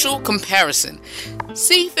social comparison.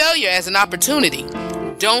 See failure as an opportunity.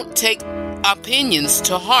 Don't take opinions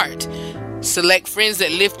to heart. Select friends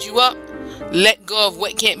that lift you up. Let go of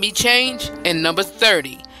what can't be changed. And number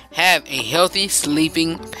 30, have a healthy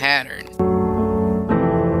sleeping pattern.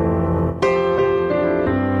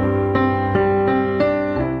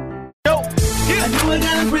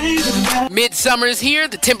 Midsummer is here,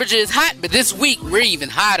 the temperature is hot, but this week we're even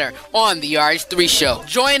hotter on the RH3 Show.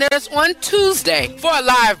 Join us on Tuesday for a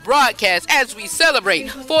live broadcast as we celebrate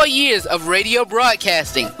 4 years of radio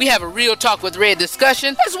broadcasting. We have a Real Talk with Red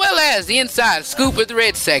discussion, as well as the Inside Scoop with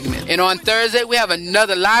Red segment. And on Thursday, we have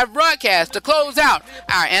another live broadcast to close out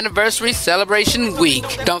our anniversary celebration week.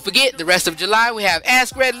 Don't forget, the rest of July, we have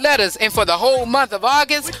Ask Red Letters, and for the whole month of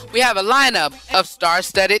August, we have a lineup of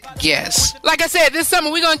star-studded guests. Like I said, this summer,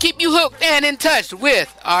 we're going to keep you hooked and in touch with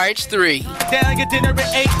RH3. Then get dinner at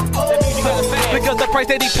 8. That means you gotta pay because the price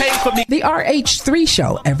that he paid for me. The RH3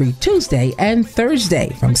 Show every Tuesday and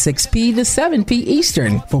Thursday from 6 p to 7 p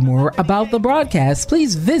Eastern. For more about the broadcast,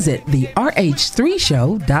 please visit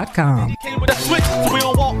therh3show.com. Came with a switch, so we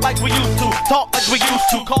don't walk like we used to, talk like we used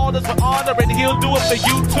to. Call us for honor and he'll do it for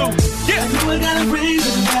you too. Yeah. I know I gotta praise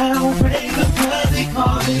him now, praise him 'cause he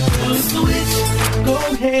called me the switch. Go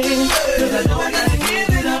ahead, 'cause I know I gotta give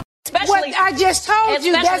it up. What I just told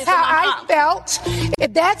you, that's how I felt.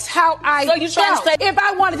 That's how I felt. If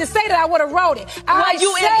I wanted to say that, I would have wrote it. I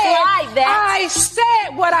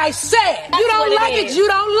said what I said. You don't like it, you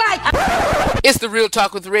don't like it. It's the Real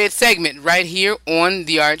Talk with Red segment right here on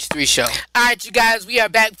the RH3 Show. All right, you guys, we are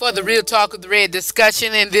back for the Real Talk with Red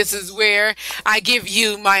discussion, and this is where I give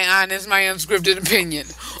you my honest, my unscripted opinion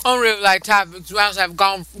on real life topics. We also have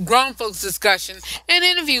grown folks discussion and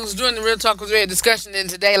interviews during the Real Talk with Red discussion. And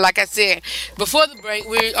today, like I said before the break,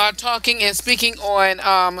 we are talking and speaking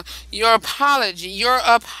on your apology. Your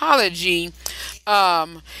apology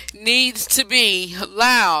needs to be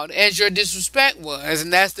loud as your disrespect was,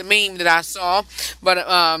 and that's the meme that I saw. But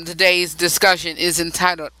today's discussion is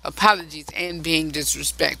entitled "Apologies and Being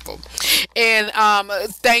Disrespectful." And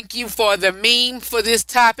thank you for the meme for this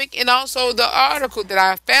topic, and also the article that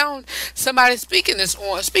I found somebody speaking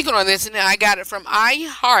on this, and I got it from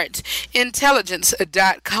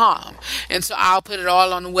iHeartIntelligence.com. And so I'll put it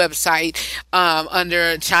all on the website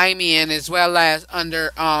under Chime In, as well as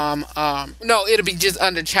under no, it'll be just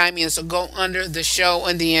under Chime In. So go under the show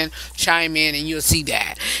and then Chime In, and you'll see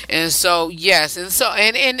that. And so yes, and so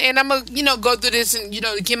and I'm gonna go through this and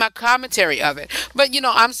give my commentary of it. But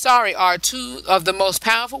I'm sorry are two of the most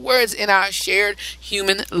powerful words in our shared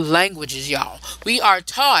human languages, y'all. We are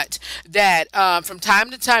taught that from time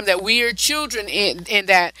to time that we are children, and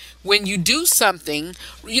that when you do something,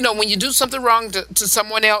 when you do something wrong to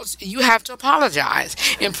someone else, you have to apologize.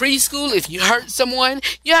 In preschool, if you hurt someone,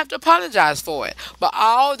 you have to apologize for it. But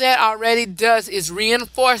all that already does is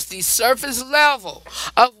reinforce the surface level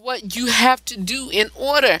of what you have to do in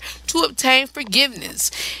order to obtain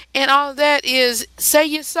forgiveness. And all that is say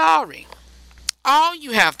you're sorry. All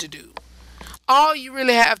you have to do. All you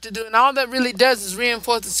really have to do, and all that really does is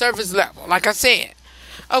reinforce the surface level, like I said,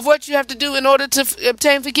 of what you have to do in order to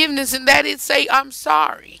obtain forgiveness, and that is say I'm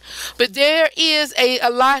sorry. But there is a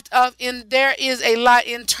lot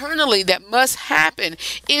internally that must happen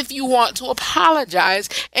if you want to apologize,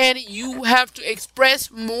 and you have to express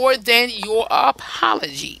more than your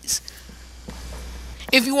apologies.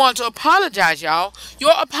 If you want to apologize, y'all,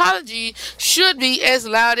 your apology should be as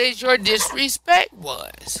loud as your disrespect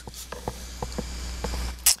was.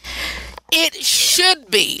 It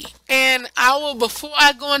should be. And before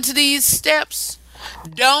I go into these steps,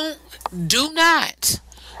 do not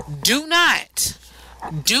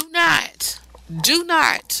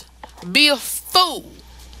be a fool.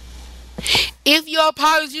 If your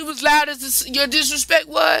apology was loud as your disrespect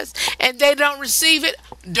was, and they don't receive it,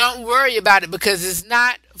 don't worry about it, because it's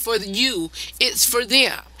not for you, it's for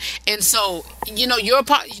them. And so, your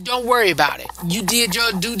apology, don't worry about it. You did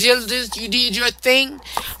your due diligence, you did your thing.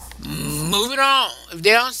 Move it on. If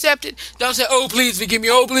they don't accept it, don't say, "Oh, please forgive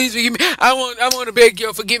me. Oh, please forgive me. I want to beg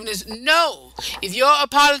your forgiveness." No. If your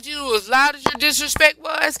apology was loud as your disrespect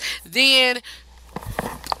was, then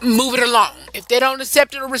move it along. If they don't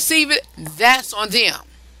accept it or receive it, that's on them.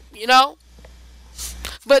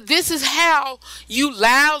 But this is how you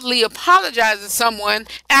loudly apologize to someone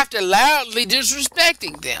after loudly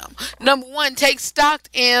disrespecting them. Number one, take stock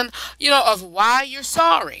of why you're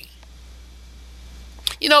sorry.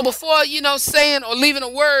 Before, saying or leaving a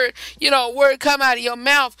word come out of your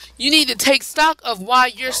mouth, you need to take stock of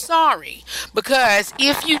why you're sorry. Because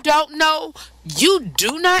if you don't know, you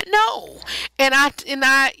do not know. And I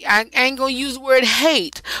ain't gonna use the word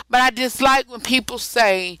hate, but I dislike when people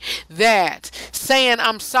say that saying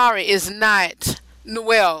I'm sorry is not,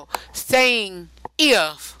 saying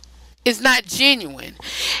if is not genuine.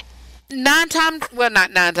 Not 9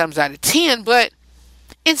 times out of 10, but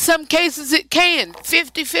in some cases it can.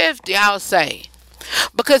 50-50, I'll say.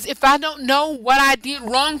 Because if I don't know what I did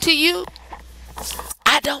wrong to you,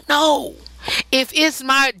 I don't know. If it's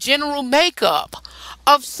my general makeup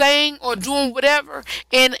of saying or doing whatever,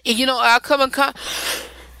 and I come in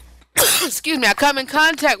I come in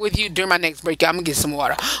contact with you during my next break. I'm gonna get some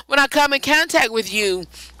water. When I come in contact with you,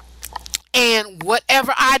 and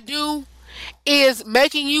whatever I do is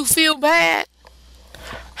making you feel bad,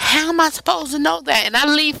 how am I supposed to know that? And I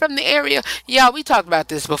leave from the area. Yeah, we talked about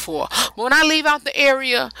this before. But when I leave out the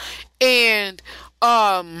area, and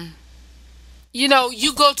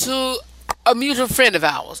you go to a mutual friend of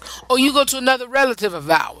ours, or you go to another relative of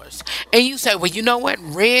ours, and you say, well, you know what?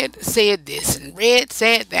 Red said this, and Red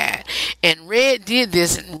said that, and Red did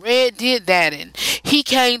this, and Red did that, and he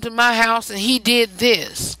came to my house and he did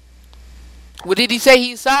this. Well, did he say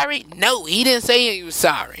he's sorry? No, he didn't say he was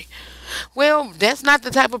sorry. Well, that's not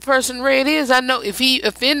the type of person Red is. I know if he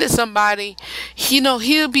offended somebody,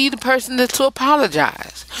 he'll be the person to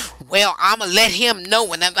apologize. Well, I'm going to let him know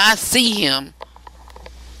whenever I see him.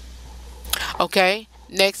 Okay,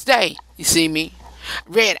 next day, you see me.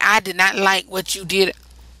 Red, I did not like what you did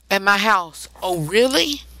at my house. Oh,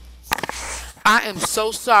 really? I am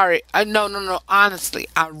so sorry. No. Honestly,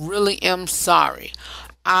 I really am sorry.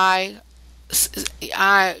 I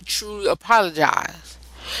truly apologize.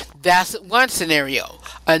 That's one scenario.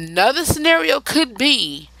 Another scenario could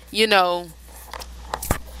be, you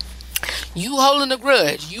holding a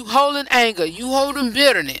grudge, you holding anger, you holding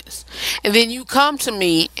bitterness, and then you come to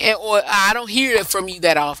me, or I don't hear it from you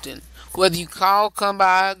that often. Whether you call, come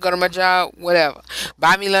by, go to my job, whatever,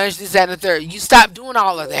 buy me lunch, this, that, and the third. You stop doing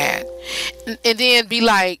all of that, and then be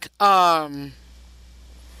like, I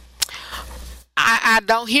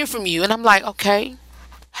don't hear from you, and I'm like, okay,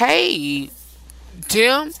 hey,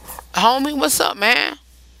 Tim, homie, what's up, man?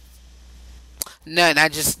 Nothing. I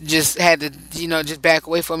just had to, just back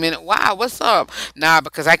away for a minute. Why? What's up? Nah,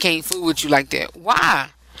 because I can't fool with you like that. Why?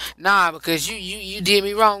 Nah, because you did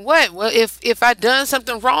me wrong. What? Well, if I done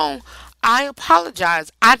something wrong, I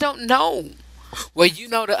apologize. I don't know. Well,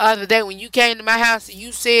 the other day when you came to my house and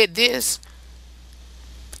you said this,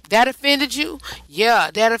 that offended you? Yeah,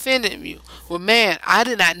 that offended you. Well, man, I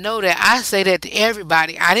did not know that. I say that to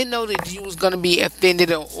everybody. I didn't know that you was going to be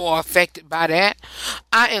offended or affected by that.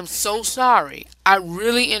 I am so sorry. I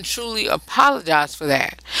really and truly apologize for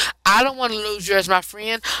that. I don't want to lose you as my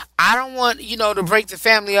friend. I don't want, to break the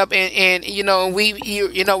family up and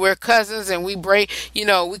we're cousins and we break,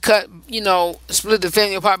 we cut, split the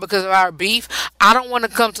family apart because of our beef. I don't want to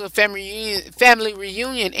come to a family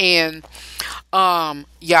reunion and,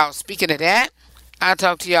 y'all, speaking of that, I'll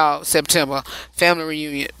talk to y'all September, family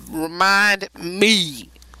reunion. Remind me.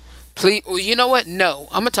 Please, well, you know what? No,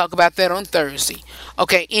 I'm going to talk about that on Thursday.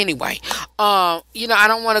 Okay, anyway. I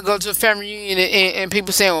don't want to go to a family reunion and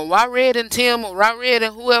people saying, well, why Red and Tim or why Red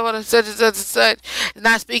and whoever such and such and such is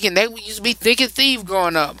not speaking. They used to be thick and thief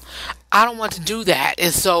growing up. I don't want to do that.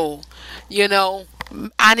 And so,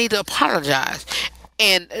 I need to apologize.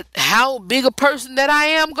 And how big a person that I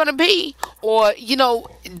am going to be, or,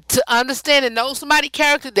 to understand and know somebody's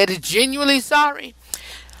character that is genuinely sorry.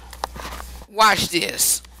 Watch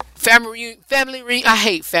this. Family reunion. I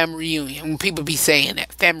hate family reunion when people be saying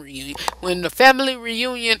that. Family reunion. When the family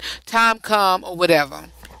reunion time come or whatever,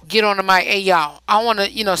 get on the mic. Hey, y'all, I want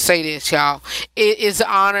to, say this, y'all. It is an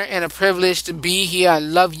honor and a privilege to be here. I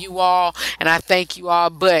love you all, and I thank you all.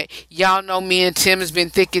 But y'all know me and Tim has been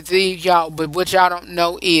thick as thieves, y'all. But what y'all don't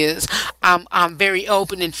know is I'm very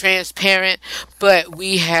open and transparent. But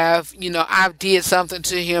we have, I did something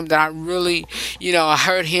to him that I really, I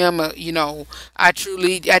hurt him.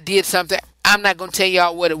 I did something. I'm not going to tell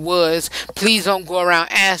y'all what it was. Please don't go around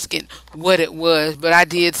asking what it was. But I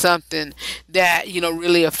did something that,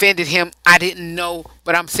 really offended him. I didn't know,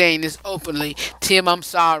 but I'm saying this openly. Tim, I'm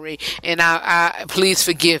sorry. And I please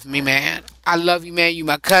forgive me, man. I love you, man. You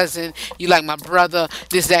my cousin. You like my brother.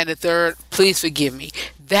 This, that, and the third. Please forgive me.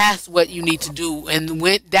 That's what you need to do. And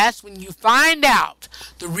that's when you find out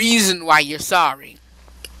the reason why you're sorry.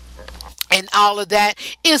 And all of that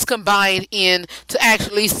is combined in to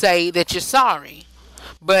actually say that you're sorry.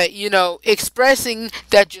 But, expressing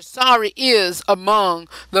that you're sorry is among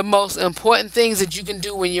the most important things that you can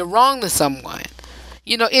do when you're wrong to someone.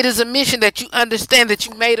 It is a mission that you understand that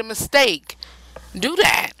you made a mistake. Do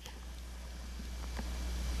that.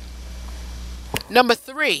 Number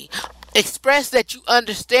 3. Express that you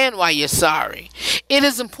understand why you're sorry. It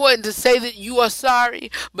is important to say that you are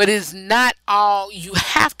sorry, but it's not all you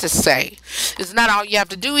have to say. It's not all you have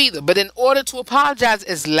to do either. But in order to apologize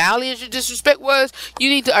as loudly as your disrespect was, you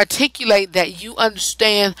need to articulate that you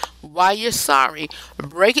understand why you're sorry.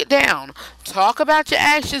 Break it down. Talk about your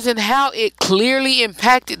actions and how it clearly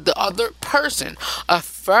impacted the other person.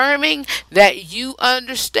 Affirming that you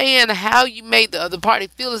understand how you made the other party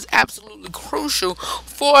feel is absolutely crucial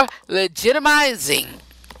for legitimizing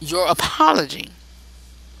your apology.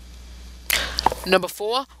 Number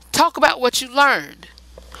 4, talk about what you learned.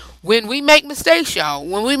 When we make mistakes, y'all,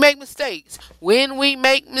 we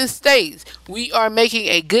are making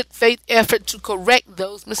a good faith effort to correct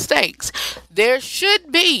those mistakes. There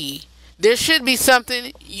should be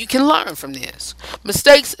something you can learn from this.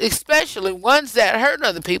 Mistakes, especially ones that hurt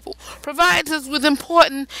other people, provides us with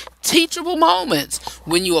important teachable moments.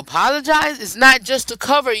 When you apologize, it's not just to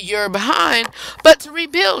cover your behind, but to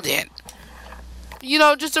rebuild it.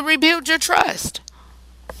 Just to rebuild your trust.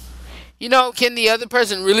 Can the other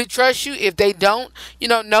person really trust you if they don't,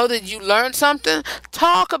 know that you learned something?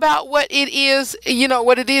 Talk about what it is,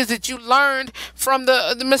 that you learned from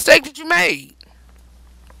the mistake that you made.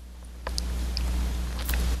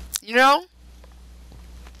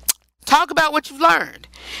 Talk about what you've learned.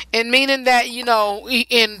 And meaning that,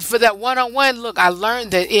 and for that one-on-one, look, I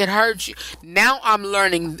learned that it hurt you. Now I'm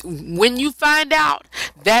learning when you find out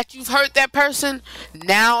that you've hurt that person,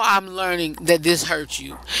 now I'm learning that this hurt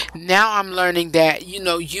you. Now I'm learning that,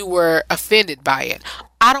 you were offended by it.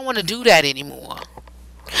 I don't want to do that anymore.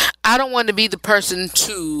 I don't want to be the person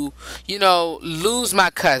to, lose my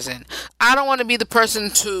cousin. I don't want to be the person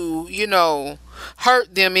to,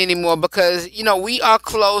 hurt them anymore because, we are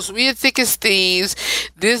close. We are thick as thieves.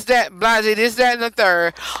 This, that, blah, this, that, and the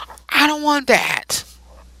third. I don't want that.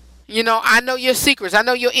 I know your secrets. I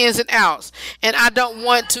know your ins and outs. And I don't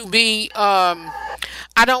want to be, sorry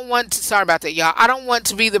about that, y'all. I don't want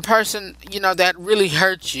to be the person, that really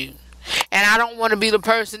hurts you. And I don't want to be the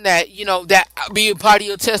person that, that be a part of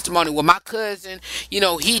your testimony. Well, my cousin,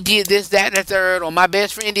 he did this, that, and the third, or my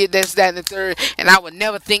best friend did this, that, and the third, and I would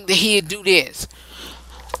never think that he'd do this.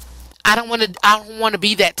 I don't want to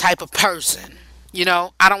be that type of person.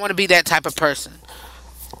 I don't want to be that type of person.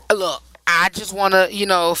 Look, I just want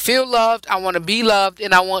to, feel loved. I want to be loved,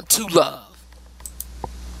 and I want to love.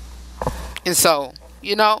 And so,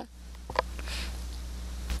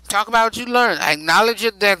 talk about what you learn. Acknowledge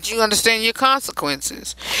it, that you understand your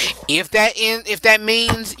consequences. If that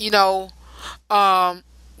means,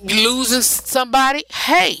 losing somebody,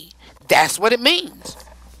 hey, that's what it means.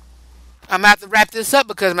 I'm going to have to wrap this up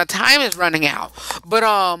because my time is running out. But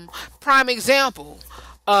prime example,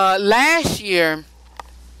 last year,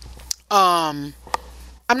 I'm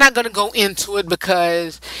not going to go into it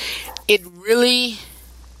because it really,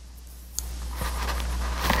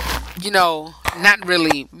 not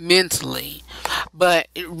really mentally, but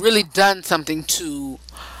it really done something to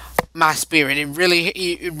my spirit. It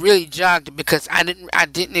really jogged it because I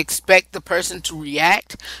didn't expect the person to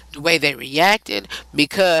react the way they reacted,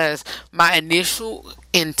 because my initial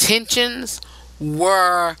intentions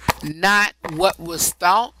were not what was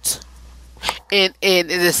thought. And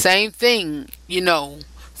the same thing,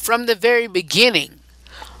 from the very beginning,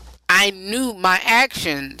 I knew my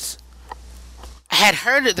actions had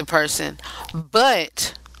hurted the person,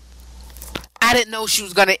 but I didn't know she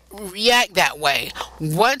was going to react that way.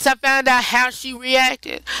 Once I found out how she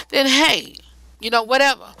reacted, then hey,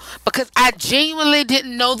 whatever. Because I genuinely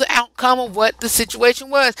didn't know the outcome of what the situation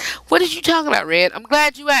was. What did you talk about, Red? I'm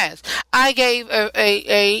glad you asked. I gave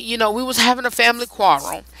we was having a family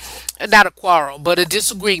quarrel. Not a quarrel, but a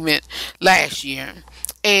disagreement last year.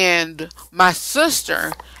 And my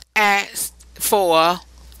sister asked for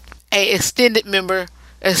a extended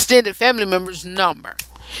family member's number.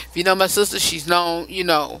 If you know my sister, she's known,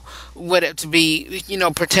 to be,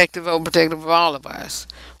 protective of all of us.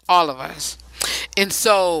 And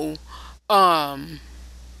so, from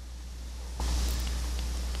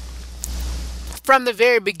the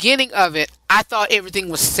very beginning of it, I thought everything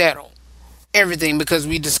was settled. Everything, because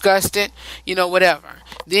we discussed it, whatever.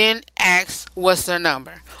 Then asked, what's her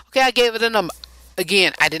number? Okay, I gave her the number.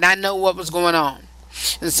 Again, I did not know what was going on.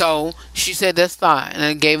 And so she said, that's fine. And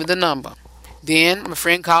I gave her the number. Then my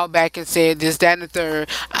friend called back and said this, that, and the third.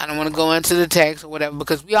 I don't want to go into the text or whatever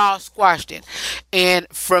because we all squashed it. And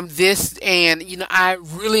from this, I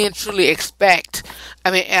really and truly expressed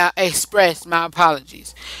my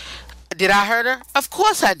apologies. Did I hurt her? Of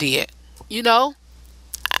course I did.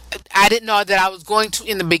 I didn't know that I was going to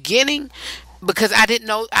in the beginning, because I didn't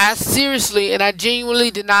know. I seriously and I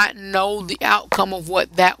genuinely did not know the outcome of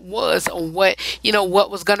what that was, or what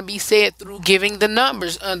was going to be said through giving the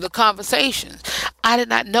numbers and the conversations. I did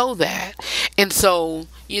not know that. And so,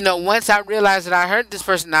 once I realized that I hurt this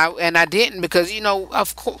person, I didn't, because,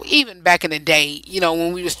 of course, even back in the day,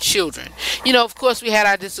 when we was children, of course we had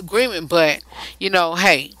our disagreement, but,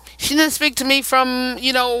 hey, she didn't speak to me from,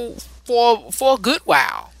 for a good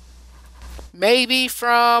while. Maybe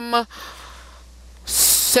from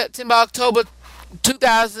September, October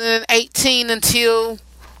 2018 until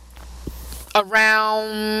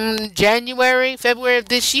around January, February of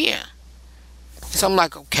this year. So I'm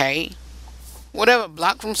like, okay, whatever,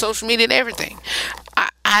 blocked from social media and everything.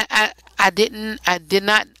 I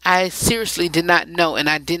seriously did not know, and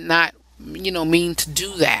I did not, mean to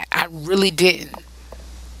do that. I really didn't.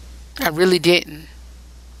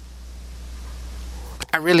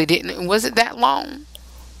 And was it that long?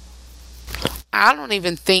 I don't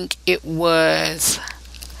even think it was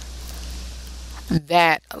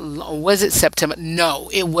that. Was it September? No,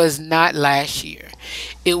 it was not last year.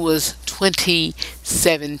 It was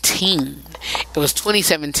 2017. It was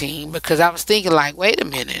 2017, because I was thinking like, wait a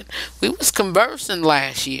minute, we was conversing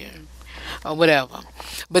last year or whatever.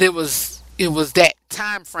 But it was that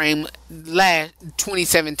time frame, last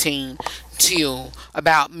 2017 till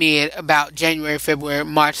about January, February,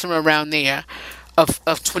 March, somewhere around there of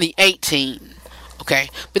 2018. Okay,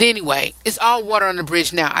 but anyway, it's all water on the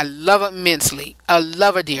bridge now. I love her immensely. I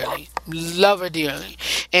love her dearly.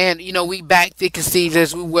 And we back thick and Steve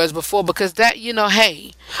as we was before, because that,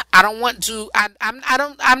 hey, I don't want to.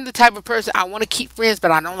 I'm the type of person, I want to keep friends,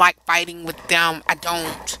 but I don't like fighting with them. I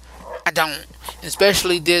don't.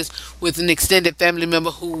 Especially this with an extended family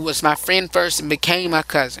member who was my friend first and became my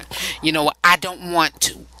cousin. I don't want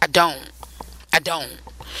to. I don't.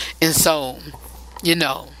 And so,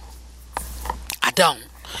 I don't.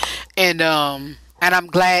 And I'm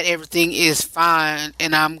glad everything is fine,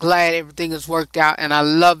 and I'm glad everything is worked out, and I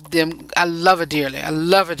love them. I love her dearly.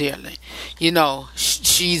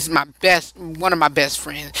 She's one of my best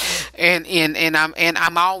friends. and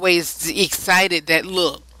I'm always excited that,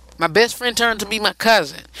 look, my best friend turned to be my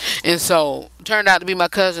cousin, and so turned out to be my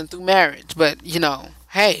cousin through marriage. But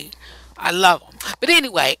hey, I love them. But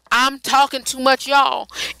anyway, I'm talking too much, y'all,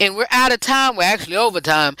 and we're out of time. We're actually over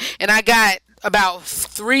time, and I got about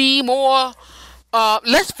 3 more.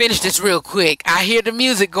 Let's finish this real quick. I hear the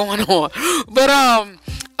music going on, but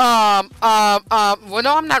well,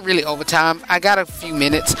 no, I'm not really over time. I got a few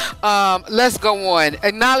minutes. Let's go on.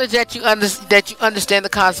 Acknowledge that you understand the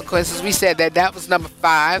consequences. We said that was number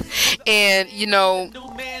 5, and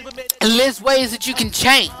list ways that you can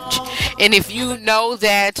change. And if you know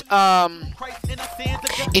that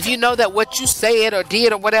what you said or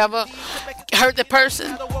did or whatever hurt the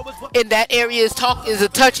person in that area is a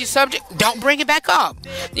touchy subject, don't bring it back up.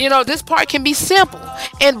 This part can be simple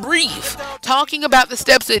and brief. Talking about the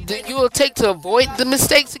steps that you will take to avoid the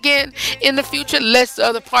mistakes again in the future lets the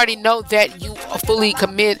other party know that you are fully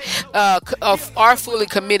committed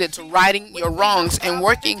to righting your wrongs and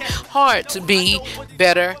working hard to be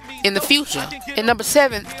better in the future. And number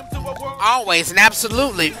 7, always and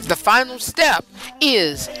absolutely, the final step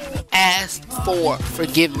is ask for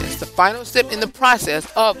forgiveness. The final step in the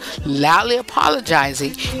process of loudly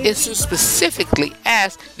apologizing is to specifically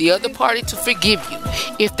ask the other party to forgive you.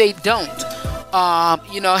 If they don't,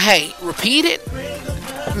 hey, repeat it.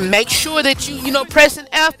 Make sure that you press in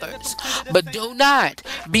efforts, but do not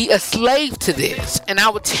be a slave to this. And I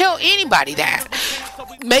would tell anybody that.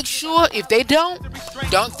 Make sure if they don't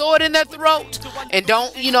throw it in their throat, and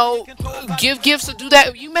don't give gifts or do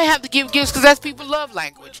that. You may have to give gifts because that's people's love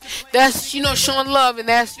language. That's showing love, and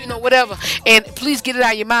that's whatever. And please get it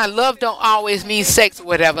out of your mind. Love don't always mean sex or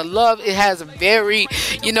whatever. Love, it has a very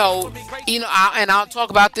and I'll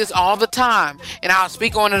talk about this all the time, and I'll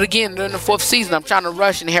speak on it again during the 4th season. I'm trying to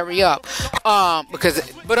rush and hurry up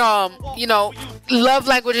love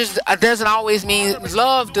languages doesn't always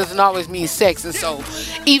mean sex. And so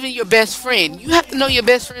even your best friend, you have to know your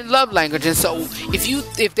best friend's love language. And so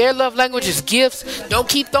if their love language is gifts, don't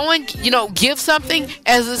keep throwing, give something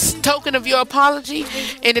as a token of your apology.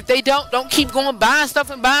 And if they don't keep going buying stuff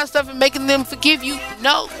and making them forgive you.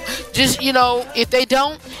 No, just if they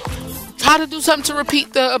don't, try to do something to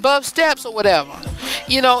repeat the above steps or whatever,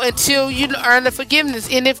 until you earn the forgiveness.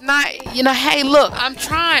 And if not, hey, look, I'm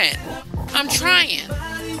trying.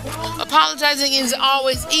 Apologizing is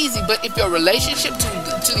always easy, but if your relationship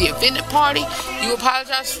to the offended party, you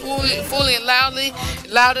apologize fully and loud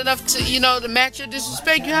enough to to match your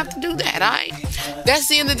disrespect, you have to do that. Alright, that's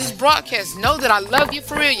the end of this broadcast. Know that I love you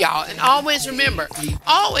for real, y'all, and always remember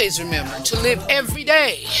to live every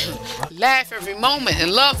day, laugh every moment,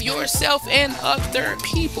 and love yourself and other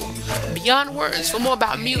people beyond words. For more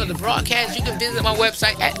about me or the broadcast, you can visit my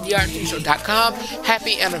website at ther3show.com.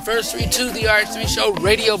 Happy anniversary to the R3 Show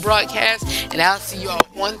radio broadcast, and I'll see you all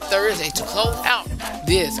on Thursday to close out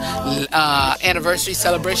this anniversary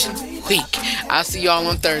celebration week. I'll see you all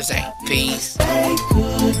on Thursday. Peace.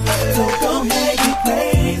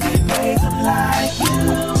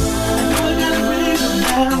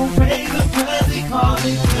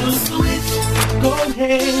 Go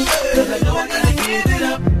ahead, 'cause I know I gotta give it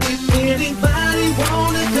up. If anybody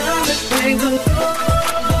wanna come and praise the Lord,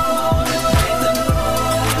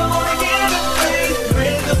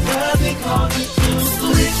 praise the blood they call me to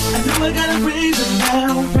switch. I know I gotta praise Him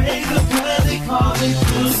now, praise the blood they call me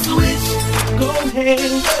to switch. Go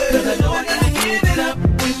ahead, 'cause I know I gotta give it up.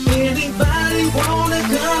 If anybody wanna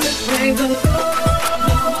come and praise the Lord.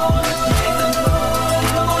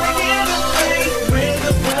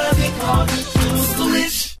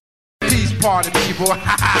 Party people,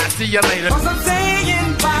 see you later. 'Cause I'm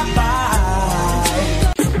saying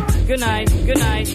bye-bye. Good night.